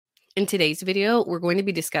In today's video, we're going to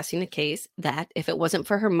be discussing a case that, if it wasn't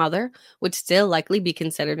for her mother, would still likely be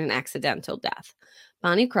considered an accidental death.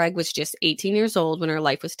 Bonnie Craig was just 18 years old when her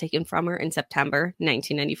life was taken from her in September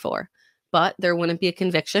 1994, but there wouldn't be a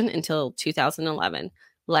conviction until 2011.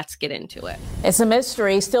 Let's get into it. It's a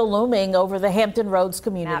mystery still looming over the Hampton Roads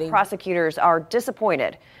community. Prosecutors are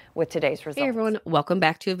disappointed with today's results. Hey everyone, welcome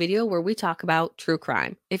back to a video where we talk about true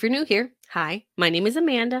crime. If you're new here, hi, my name is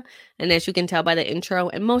Amanda, and as you can tell by the intro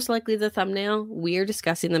and most likely the thumbnail, we are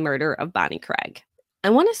discussing the murder of Bonnie Craig. I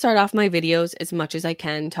want to start off my videos as much as I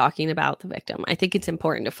can talking about the victim. I think it's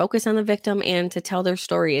important to focus on the victim and to tell their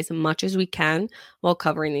story as much as we can while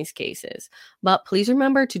covering these cases. But please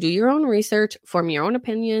remember to do your own research, form your own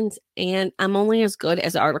opinions, and I'm only as good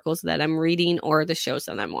as the articles that I'm reading or the shows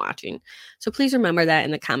that I'm watching. So please remember that in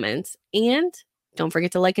the comments, and don't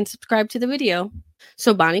forget to like and subscribe to the video.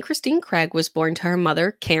 So Bonnie Christine Craig was born to her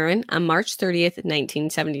mother, Karen, on March 30th,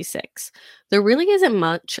 1976. There really isn't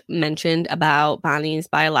much mentioned about Bonnie's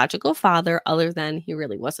biological father other than he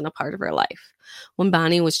really wasn't a part of her life. When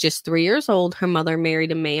Bonnie was just 3 years old, her mother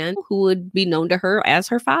married a man who would be known to her as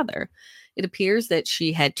her father. It appears that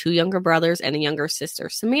she had two younger brothers and a younger sister,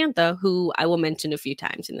 Samantha, who I will mention a few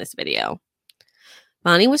times in this video.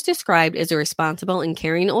 Bonnie was described as a responsible and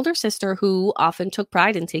caring older sister who often took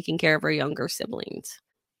pride in taking care of her younger siblings.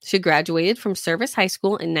 She graduated from Service High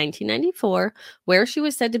School in 1994, where she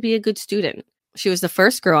was said to be a good student. She was the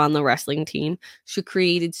first girl on the wrestling team. She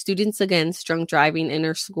created Students Against Drunk Driving in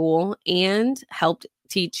her school and helped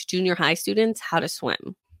teach junior high students how to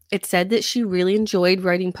swim. It's said that she really enjoyed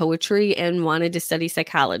writing poetry and wanted to study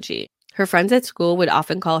psychology. Her friends at school would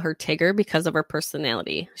often call her Tigger because of her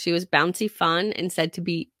personality. She was bouncy, fun, and said to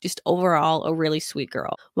be just overall a really sweet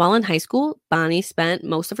girl. While in high school, Bonnie spent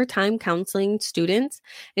most of her time counseling students,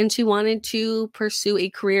 and she wanted to pursue a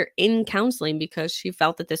career in counseling because she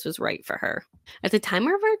felt that this was right for her. At the time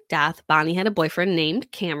of her death, Bonnie had a boyfriend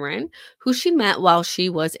named Cameron, who she met while she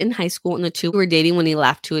was in high school, and the two were dating when he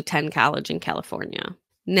left to attend college in California.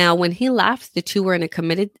 Now, when he left, the two were in a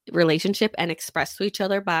committed relationship and expressed to each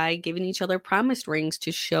other by giving each other promise rings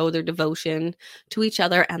to show their devotion to each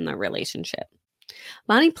other and their relationship.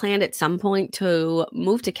 Bonnie planned at some point to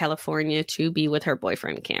move to California to be with her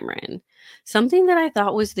boyfriend, Cameron. Something that I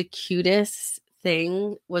thought was the cutest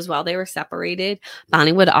thing was while they were separated,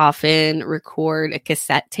 Bonnie would often record a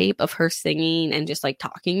cassette tape of her singing and just like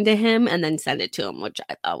talking to him and then send it to him, which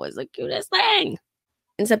I thought was the cutest thing.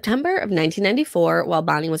 In September of 1994, while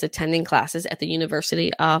Bonnie was attending classes at the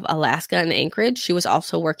University of Alaska in Anchorage, she was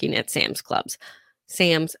also working at Sam's Club.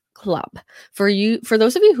 For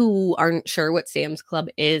those of you who aren't sure what Sam's Club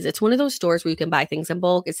is, it's one of those stores where you can buy things in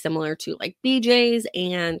bulk. It's similar to like BJ's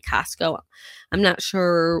and Costco. I'm not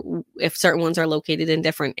sure if certain ones are located in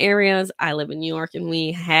different areas. I live in New York and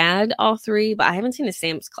we had all three, but I haven't seen a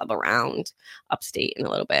Sam's Club around upstate in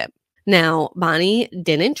a little bit. Now, Bonnie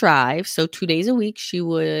didn't drive, so 2 days a week she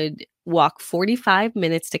would walk 45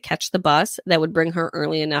 minutes to catch the bus that would bring her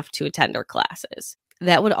early enough to attend her classes.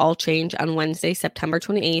 That would all change on Wednesday, September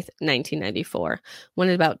 28th, 1994, when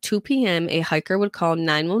at about 2 p.m., a hiker would call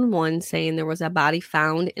 911 saying there was a body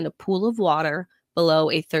found in a pool of water below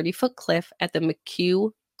a 30-foot cliff at the McHugh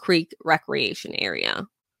Creek Recreation Area,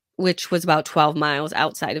 which was about 12 miles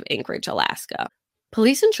outside of Anchorage, Alaska.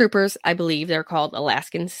 Police and troopers, I believe they're called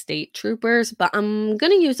Alaskan State Troopers, but I'm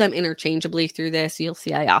going to use them interchangeably through this. You'll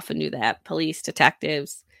see I often do that. Police,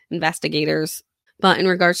 detectives, investigators. But in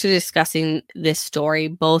regards to discussing this story,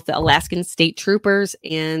 both the Alaskan State Troopers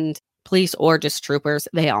and police or just troopers,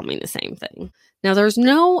 they all mean the same thing. Now, there's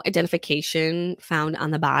no identification found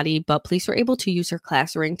on the body, but police were able to use her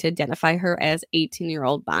class ring to identify her as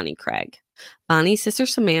 18-year-old Bonnie Craig. Bonnie's sister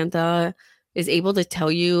Samantha is able to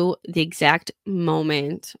tell you the exact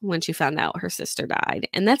moment when she found out her sister died.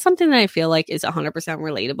 And that's something that I feel like is 100%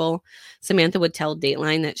 relatable. Samantha would tell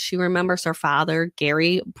Dateline that she remembers her father,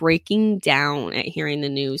 Gary, breaking down at hearing the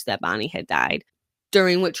news that Bonnie had died,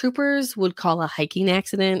 during what troopers would call a hiking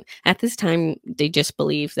accident. At this time, they just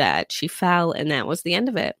believed that she fell and that was the end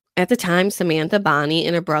of it. At the time, Samantha, Bonnie,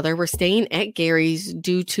 and her brother were staying at Gary's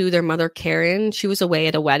due to their mother, Karen. She was away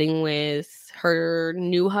at a wedding with her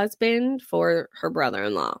new husband for her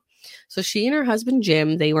brother-in-law. So she and her husband,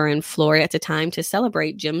 Jim, they were in Florida at the time to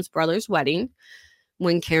celebrate Jim's brother's wedding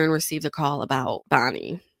when Karen received a call about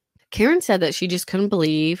Bonnie. Karen said that she just couldn't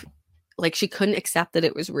believe, like she couldn't accept that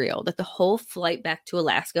it was real, that the whole flight back to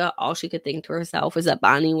Alaska, all she could think to herself was that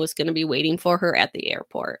Bonnie was going to be waiting for her at the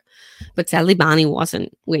airport. But sadly, Bonnie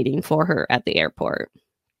wasn't waiting for her at the airport.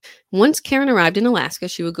 Once Karen arrived in Alaska,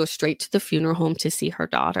 she would go straight to the funeral home to see her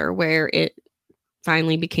daughter, where it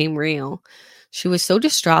finally became real. She was so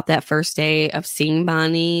distraught that first day of seeing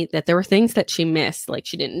Bonnie that there were things that she missed. Like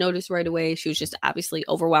she didn't notice right away. She was just obviously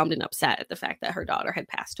overwhelmed and upset at the fact that her daughter had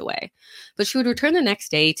passed away. But she would return the next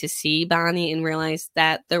day to see Bonnie and realize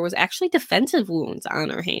that there was actually defensive wounds on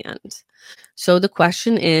her hand. So the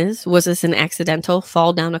question is, was this an accidental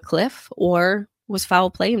fall down a cliff, or was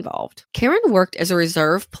foul play involved? Karen worked as a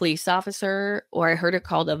reserve police officer, or I heard it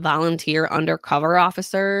called a volunteer undercover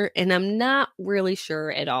officer, and I'm not really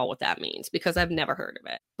sure at all what that means because I've never heard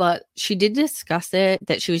of it. But she did discuss it,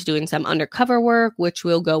 that she was doing some undercover work, which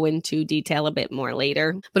we'll go into detail a bit more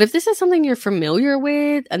later. But if this is something you're familiar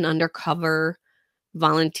with, an undercover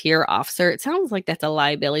volunteer officer, it sounds like that's a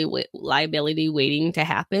liability waiting to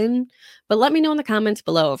happen. But let me know in the comments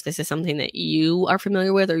below if this is something that you are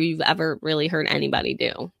familiar with or you've ever really heard anybody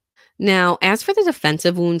do. Now, as for the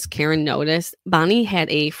defensive wounds Karen noticed, Bonnie had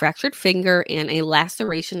a fractured finger and a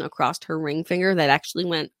laceration across her ring finger that actually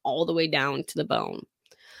went all the way down to the bone.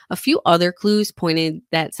 A few other clues pointed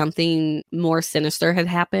that something more sinister had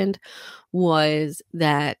happened, was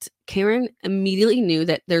that Karen immediately knew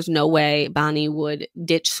that there's no way Bonnie would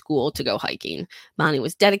ditch school to go hiking. Bonnie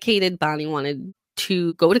was dedicated. Bonnie wanted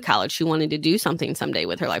to go to college. She wanted to do something someday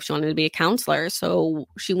with her life. She wanted to be a counselor, so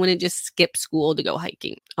she wouldn't just skip school to go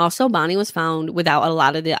hiking. Also, Bonnie was found without a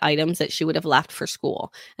lot of the items that she would have left for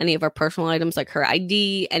school. Any of her personal items like her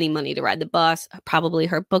ID, any money to ride the bus, probably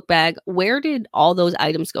her book bag. Where did all those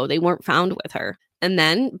items go? They weren't found with her. And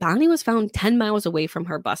then Bonnie was found 10 miles away from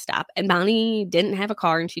her bus stop, and Bonnie didn't have a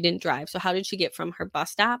car and she didn't drive. So how did she get from her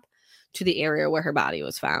bus stop to the area where her body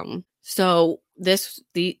was found? So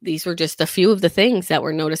these were just a few of the things that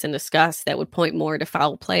were noticed and discussed that would point more to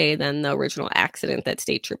foul play than the original accident that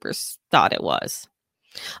state troopers thought it was.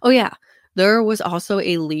 Oh yeah, there was also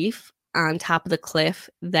a leaf on top of the cliff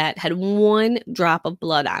that had one drop of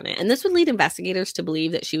blood on it. And this would lead investigators to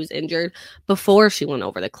believe that she was injured before she went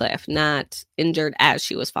over the cliff, not injured as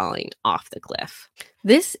she was falling off the cliff.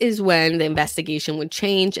 This is when the investigation would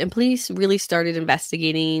change and police really started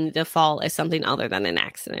investigating the fall as something other than an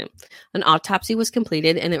accident. An autopsy was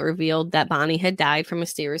completed and it revealed that Bonnie had died from a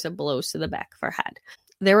series of blows to the back of her head.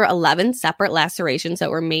 There were 11 separate lacerations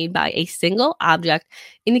that were made by a single object,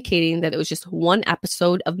 indicating that it was just one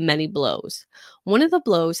episode of many blows. One of the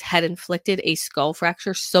blows had inflicted a skull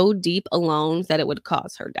fracture so deep alone that it would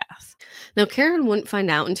cause her death. Now, Karen wouldn't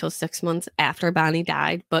find out until 6 months after Bonnie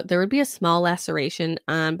died, but there would be a small laceration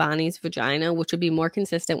on Bonnie's vagina, which would be more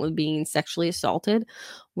consistent with being sexually assaulted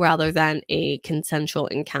rather than a consensual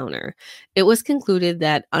encounter. It was concluded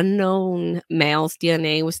that unknown male's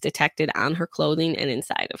DNA was detected on her clothing and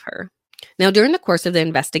inside of her. Now, during the course of the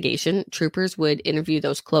investigation, troopers would interview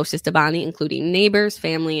those closest to Bonnie, including neighbors,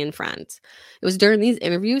 family, and friends. It was during these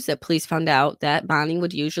interviews that police found out that Bonnie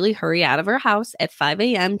would usually hurry out of her house at 5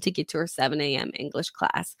 a.m. to get to her 7 a.m. English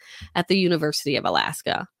class at the University of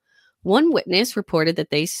Alaska. One witness reported that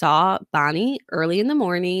they saw Bonnie early in the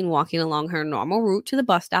morning walking along her normal route to the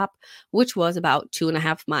bus stop, which was about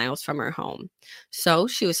 2.5 miles from her home. So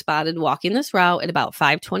she was spotted walking this route at about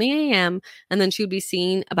 5:20 a.m., and then she would be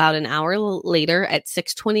seen about an hour later at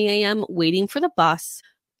 6:20 a.m. waiting for the bus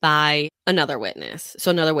by another witness. So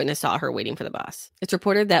another witness saw her waiting for the bus. It's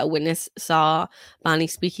reported that a witness saw Bonnie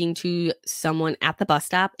speaking to someone at the bus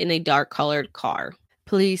stop in a dark-colored car.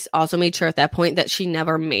 Police also made sure at that point that she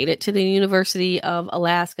never made it to the University of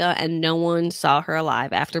Alaska and no one saw her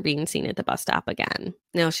alive after being seen at the bus stop again.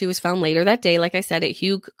 Now, she was found later that day, like I said, at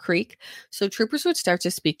Hugh Creek. So troopers would start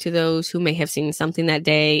to speak to those who may have seen something that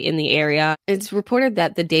day in the area. It's reported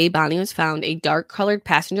that the day Bonnie was found, a dark-colored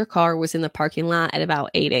passenger car was in the parking lot at about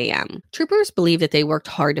 8 a.m. Troopers believe that they worked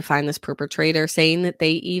hard to find this perpetrator, saying that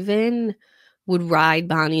they even would ride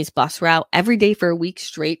Bonnie's bus route every day for a week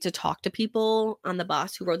straight to talk to people on the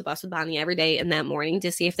bus who rode the bus with Bonnie every day in that morning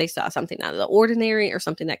to see if they saw something out of the ordinary or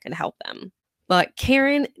something that could help them. But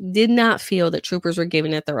Karen did not feel that troopers were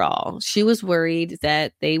giving it their all. She was worried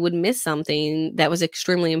that they would miss something that was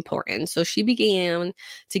extremely important. So she began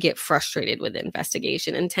to get frustrated with the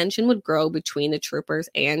investigation, and tension would grow between the troopers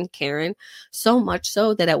and Karen, so much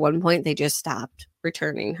so that at one point they just stopped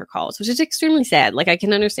returning her calls, which is extremely sad. Like, I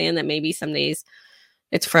can understand that maybe some days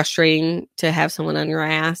it's frustrating to have someone on your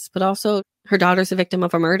ass, but also her daughter's a victim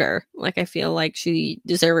of a murder. Like, I feel like she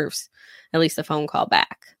deserves at least a phone call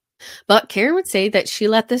back. But Karen would say that she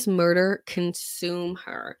let this murder consume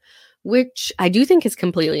her, which I do think is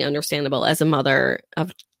completely understandable. As a mother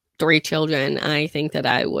of 3 children, I think that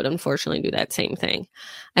I would unfortunately do that same thing.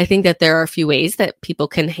 I think that there are a few ways that people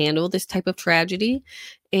can handle this type of tragedy,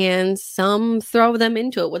 and some throw them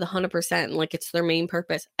into it with 100%, like it's their main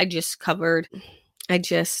purpose. I just covered I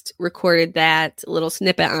just recorded that little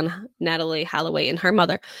snippet on Natalee Holloway and her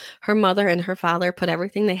mother. Her mother and her father put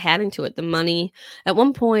everything they had into it. The money. At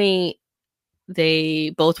one point,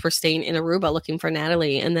 they both were staying in Aruba looking for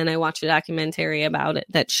Natalee. And then I watched a documentary about it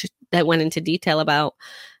that went into detail about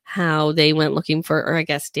how they went looking for, or I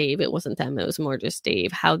guess Dave, it wasn't them, it was more just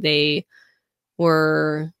Dave, how they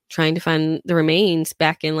were trying to find the remains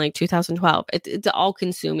back in like 2012. It's all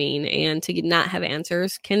consuming, and to not have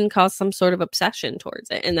answers can cause some sort of obsession towards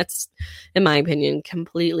it. And that's, in my opinion,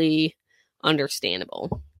 completely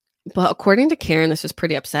understandable. But according to Karen, this was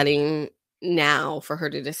pretty upsetting now for her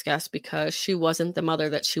to discuss because she wasn't the mother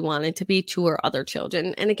that she wanted to be to her other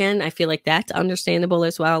children. And again, I feel like that's understandable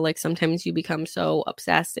as well. Like sometimes you become so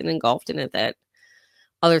obsessed and engulfed in it that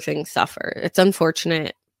other things suffer. It's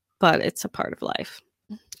unfortunate, but it's a part of life.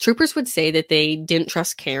 Troopers would say that they didn't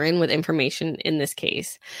trust Karen with information in this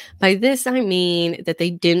case. By this, I mean that they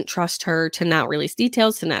didn't trust her to not release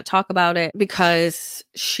details, to not talk about it, because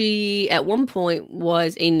she, at one point,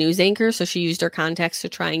 was a news anchor, so she used her contacts to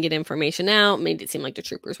try and get information out, made it seem like the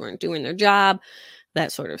troopers weren't doing their job,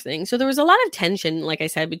 that sort of thing. So there was a lot of tension, like I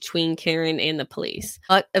said, between Karen and the police.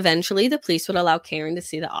 But eventually, the police would allow Karen to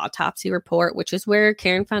see the autopsy report, which is where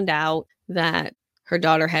Karen found out that her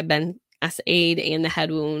daughter had been SA'd and the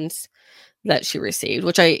head wounds that she received,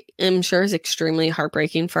 which I am sure is extremely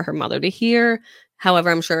heartbreaking for her mother to hear.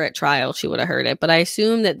 However, I'm sure at trial she would have heard it. But I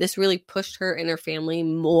assume that this really pushed her and her family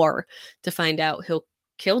more to find out who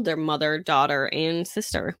killed their mother, daughter, and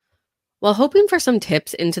sister. While hoping for some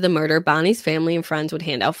tips into the murder, Bonnie's family and friends would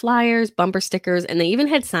hand out flyers, bumper stickers, and they even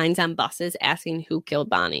had signs on buses asking who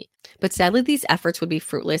killed Bonnie. But sadly, these efforts would be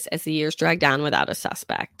fruitless as the years dragged on without a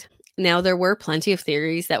suspect. Now, there were plenty of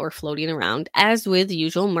theories that were floating around. As with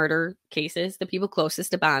usual murder cases, the people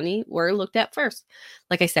closest to Bonnie were looked at first.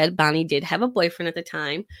 Like I said, Bonnie did have a boyfriend at the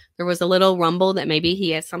time. There was a little rumble that maybe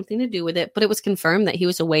he had something to do with it, but it was confirmed that he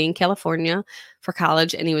was away in California for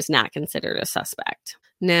college and he was not considered a suspect.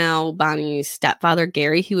 Now, Bonnie's stepfather,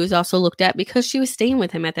 Gary, he was also looked at because she was staying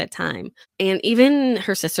with him at that time. And even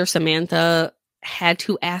her sister, Samantha, had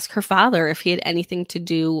to ask her father if he had anything to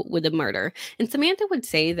do with the murder. And Samantha would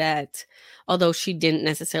say that although she didn't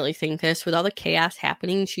necessarily think this, with all the chaos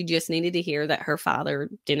happening, she just needed to hear that her father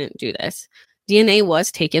didn't do this. DNA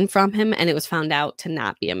was taken from him and it was found out to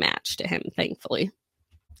not be a match to him, thankfully.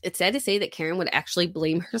 It's sad to say that Karen would actually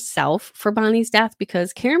blame herself for Bonnie's death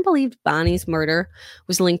because Karen believed Bonnie's murder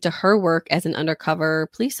was linked to her work as an undercover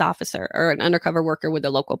police officer or an undercover worker with the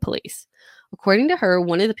local police. According to her,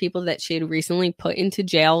 one of the people that she had recently put into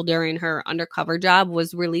jail during her undercover job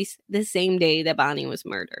was released the same day that Bonnie was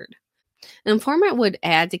murdered. An informant would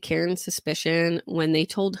add to Karen's suspicion when they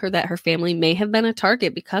told her that her family may have been a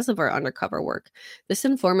target because of her undercover work. This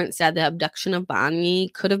informant said the abduction of Bonnie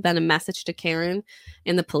could have been a message to Karen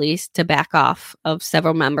and the police to back off of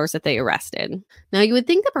several members that they arrested. Now, you would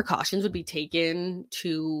think the precautions would be taken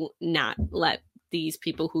to not let these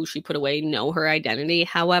people who she put away know her identity.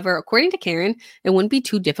 However, according to Karen, it wouldn't be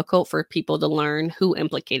too difficult for people to learn who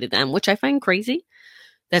implicated them, which I find crazy.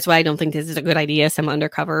 That's why I don't think this is a good idea, some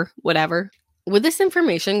undercover, whatever. With this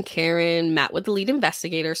information, Karen met with the lead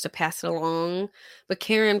investigators to pass it along, but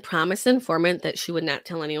Karen promised the informant that she would not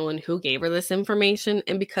tell anyone who gave her this information,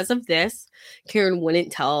 and because of this, Karen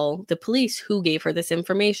wouldn't tell the police who gave her this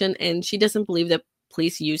information, and she doesn't believe that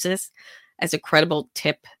police use this as a credible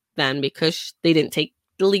tip then because they didn't take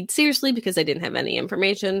the lead seriously because they didn't have any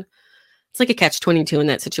information. It's like a catch-22 in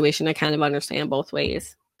that situation. I kind of understand both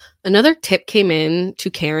ways. Another tip came in to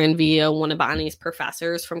Karen via one of Bonnie's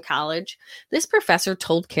professors from college. This professor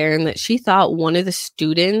told Karen that she thought one of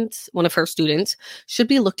her students, should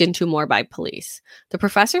be looked into more by police. The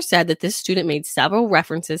professor said that this student made several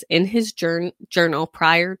references in his journal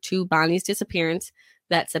prior to Bonnie's disappearance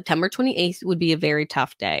that September 28th would be a very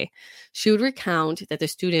tough day. She would recount that the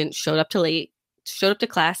student showed up to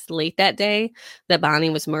class late that day that Bonnie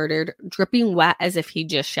was murdered, dripping wet as if he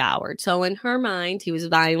just showered. So in her mind, he was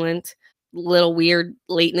violent, little weird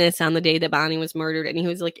lateness on the day that Bonnie was murdered, and he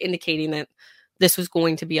was like indicating that this was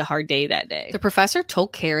going to be a hard day that day. The professor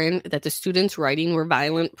told Karen that the students' writing were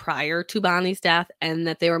violent prior to Bonnie's death and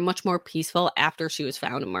that they were much more peaceful after she was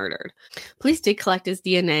found murdered. Police did collect his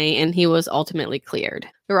DNA and he was ultimately cleared.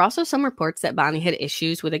 There were also some reports that Bonnie had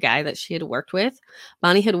issues with a guy that she had worked with.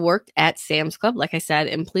 Bonnie had worked at Sam's Club, like I said,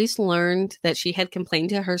 and police learned that she had complained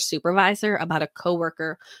to her supervisor about a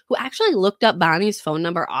coworker who actually looked up Bonnie's phone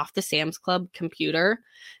number off the Sam's Club computer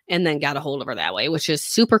and then got a hold of her that way, which is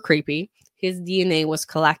super creepy. His DNA was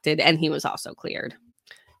collected and he was also cleared.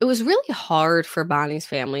 It was really hard for Bonnie's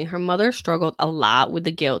family. Her mother struggled a lot with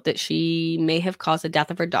the guilt that she may have caused the death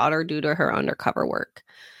of her daughter due to her undercover work.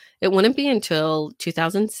 It wouldn't be until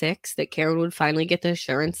 2006 that Karen would finally get the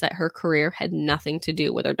assurance that her career had nothing to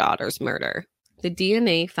do with her daughter's murder. The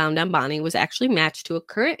DNA found on Bonnie was actually matched to a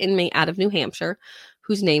current inmate out of New Hampshire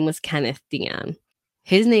whose name was Kenneth Dion.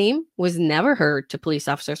 His name was never heard to police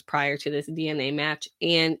officers prior to this DNA match,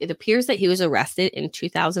 and it appears that he was arrested in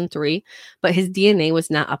 2003, but his DNA was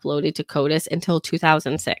not uploaded to CODIS until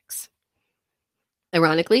 2006.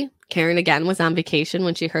 Ironically, Karen again was on vacation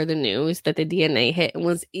when she heard the news that the DNA hit and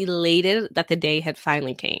was elated that the day had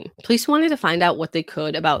finally came. Police wanted to find out what they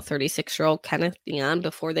could about 36-year-old Kenneth Dion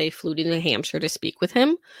before they flew to New Hampshire to speak with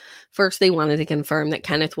him. First, they wanted to confirm that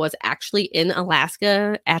Kenneth was actually in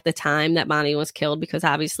Alaska at the time that Bonnie was killed, because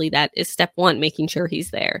obviously that is step one, making sure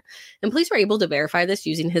he's there. And police were able to verify this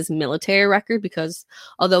using his military record, because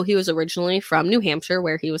although he was originally from New Hampshire,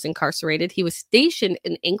 where he was incarcerated, he was stationed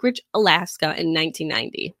in Anchorage, Alaska in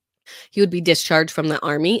 1990. He would be discharged from the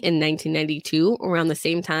Army in 1992. Around the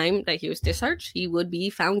same time that he was discharged, he would be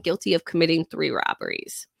found guilty of committing 3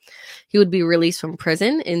 robberies. He would be released from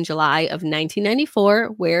prison in July of 1994,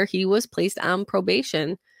 where he was placed on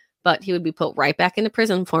probation, but he would be put right back into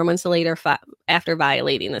prison 4 months later after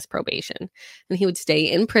violating this probation. And he would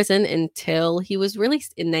stay in prison until he was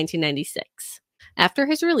released in 1996. After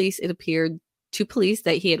his release, it appeared to police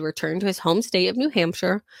that he had returned to his home state of New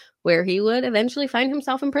Hampshire, where he would eventually find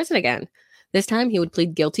himself in prison again. This time, he would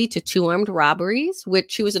plead guilty to 2 armed robberies,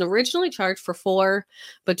 which he was originally charged for 4,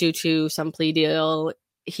 but due to some plea deal,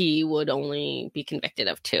 he would only be convicted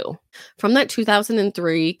of 2. From that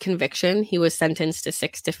 2003 conviction, he was sentenced to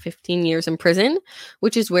 6 to 15 years in prison,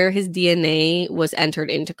 which is where his DNA was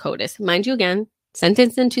entered into CODIS. Mind you, again,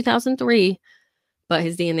 sentenced in 2003, but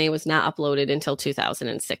his DNA was not uploaded until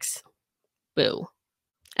 2006. Boo.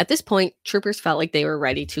 At this point, troopers felt like they were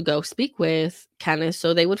ready to go speak with Kenneth,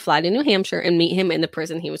 so they would fly to New Hampshire and meet him in the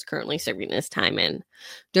prison he was currently serving his time in.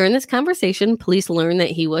 During this conversation, police learned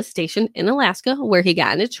that he was stationed in Alaska, where he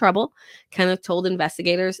got into trouble. Kenneth told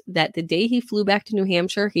investigators that the day he flew back to New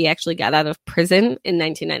Hampshire, he actually got out of prison in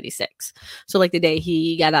 1996. So like the day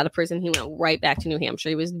he got out of prison, he went right back to New Hampshire.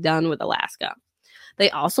 He was done with Alaska. They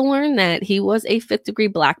also learned that he was a 5th-degree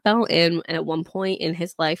black belt, and at one point in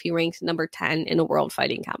his life, he ranked number 10 in a world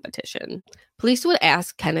fighting competition. Police would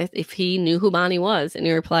ask Kenneth if he knew who Bonnie was, and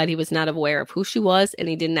he replied he was not aware of who she was, and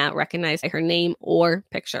he did not recognize her name or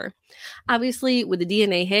picture. Obviously, with the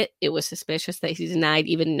DNA hit, it was suspicious that he denied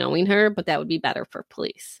even knowing her, but that would be better for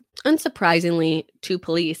police. Unsurprisingly to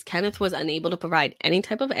police, Kenneth was unable to provide any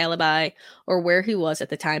type of alibi or where he was at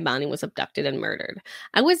the time Bonnie was abducted and murdered.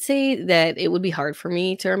 I would say that it would be hard for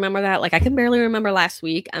me to remember that. Like, I can barely remember last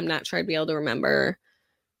week. I'm not sure I'd be able to remember.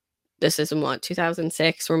 This is in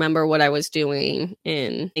 2006. Remember what I was doing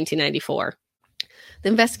in 1994. The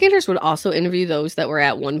investigators would also interview those that were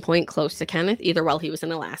at one point close to Kenneth, either while he was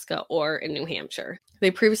in Alaska or in New Hampshire. They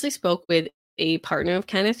previously spoke with a partner of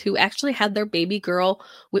Kenneth who actually had their baby girl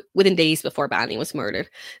within days before Bonnie was murdered.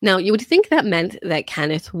 Now, you would think that meant that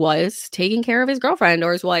Kenneth was taking care of his girlfriend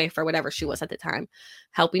or his wife or whatever she was at the time,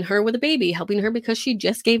 helping her with a baby, helping her because she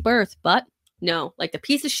just gave birth. But no, like the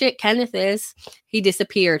piece of shit Kenneth is, he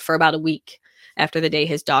disappeared for about a week after the day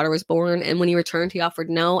his daughter was born, and when he returned, he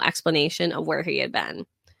offered no explanation of where he had been.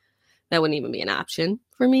 That wouldn't even be an option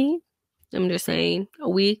for me. I'm just saying, a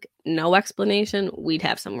week, no explanation, we'd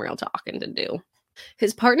have some real talking to do.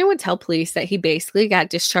 His partner would tell police that he basically got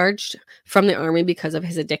discharged from the Army because of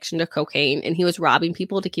his addiction to cocaine, and he was robbing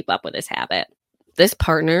people to keep up with his habit. This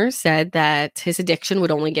partner said that his addiction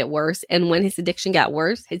would only get worse, and when his addiction got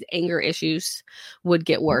worse, his anger issues would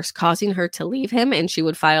get worse, causing her to leave him, and she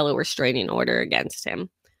would file a restraining order against him.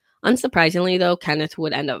 Unsurprisingly, though, Kenneth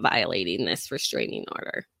would end up violating this restraining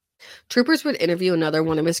order. Troopers would interview another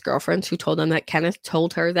one of his girlfriends who told them that Kenneth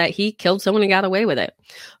told her that he killed someone and got away with it.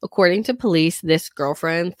 According to police, this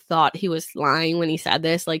girlfriend thought he was lying when he said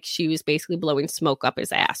this, like she was basically blowing smoke up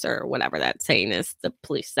his ass or whatever that saying is. The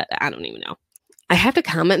police said, I don't even know. I have to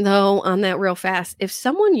comment, though, on that real fast. If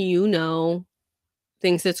someone you know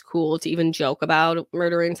thinks it's cool to even joke about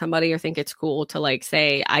murdering somebody or think it's cool to, like,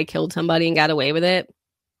 say, I killed somebody and got away with it,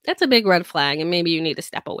 that's a big red flag, and maybe you need to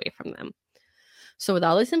step away from them. So with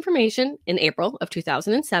all this information, in April of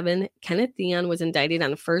 2007, Kenneth Dion was indicted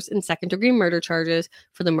on 1st and 2nd degree murder charges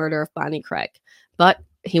for the murder of Bonnie Craig, but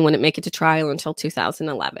he wouldn't make it to trial until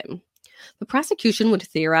 2011. The prosecution would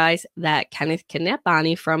theorize that Kenneth kidnapped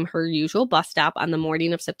Bonnie from her usual bus stop on the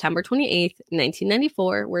morning of September 28th,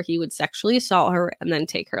 1994, where he would sexually assault her and then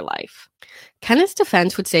take her life. Kenneth's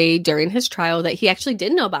defense would say during his trial that he actually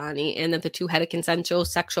did know Bonnie and that the two had a consensual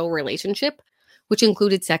sexual relationship, which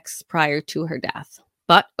included sex prior to her death.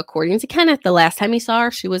 But according to Kenneth, the last time he saw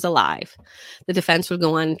her, she was alive. The defense would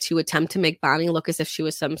go on to attempt to make Bonnie look as if she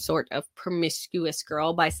was some sort of promiscuous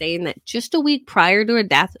girl by saying that just a week prior to her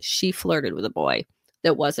death, she flirted with a boy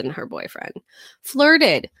that wasn't her boyfriend.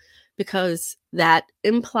 Flirted, because that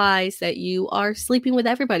implies that you are sleeping with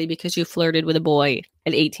everybody because you flirted with a boy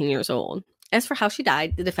at 18 years old. As for how she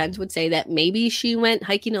died, the defense would say that maybe she went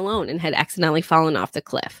hiking alone and had accidentally fallen off the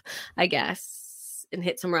cliff, I guess, and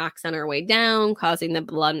hit some rocks on her way down, causing the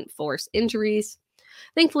blunt force injuries.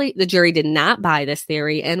 Thankfully, the jury did not buy this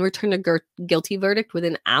theory and returned a guilty verdict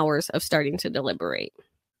within hours of starting to deliberate.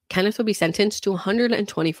 Kenneth would be sentenced to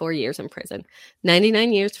 124 years in prison,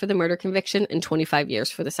 99 years for the murder conviction and 25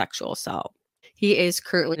 years for the sexual assault. He is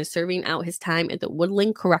currently serving out his time at the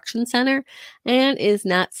Woodland Correction Center and is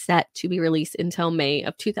not set to be released until May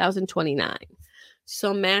of 2029.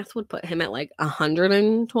 So math would put him at like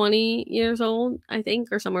 120 years old, I think,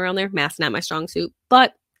 or somewhere around there. Math's not my strong suit,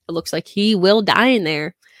 but it looks like he will die in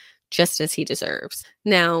there just as he deserves.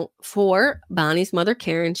 Now, for Bonnie's mother,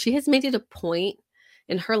 Karen, she has made it a point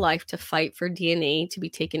in her life to fight for DNA to be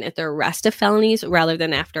taken at the arrest of felonies rather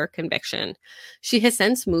than after a conviction. She has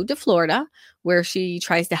since moved to Florida, where she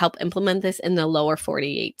tries to help implement this in the lower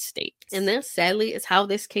 48 states. And this, sadly, is how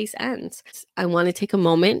this case ends. I want to take a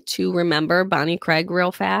moment to remember Bonnie Craig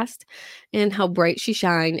real fast and how bright she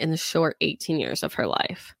shined in the short 18 years of her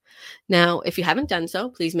life. Now, if you haven't done so,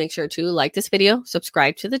 please make sure to like this video,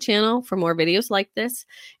 subscribe to the channel for more videos like this.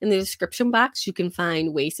 In the description box, you can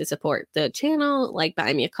find ways to support the channel, like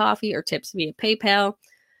buy me a coffee or tips via PayPal.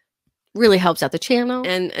 Really helps out the channel.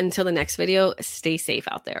 And until the next video, stay safe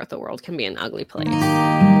out there. The world can be an ugly place.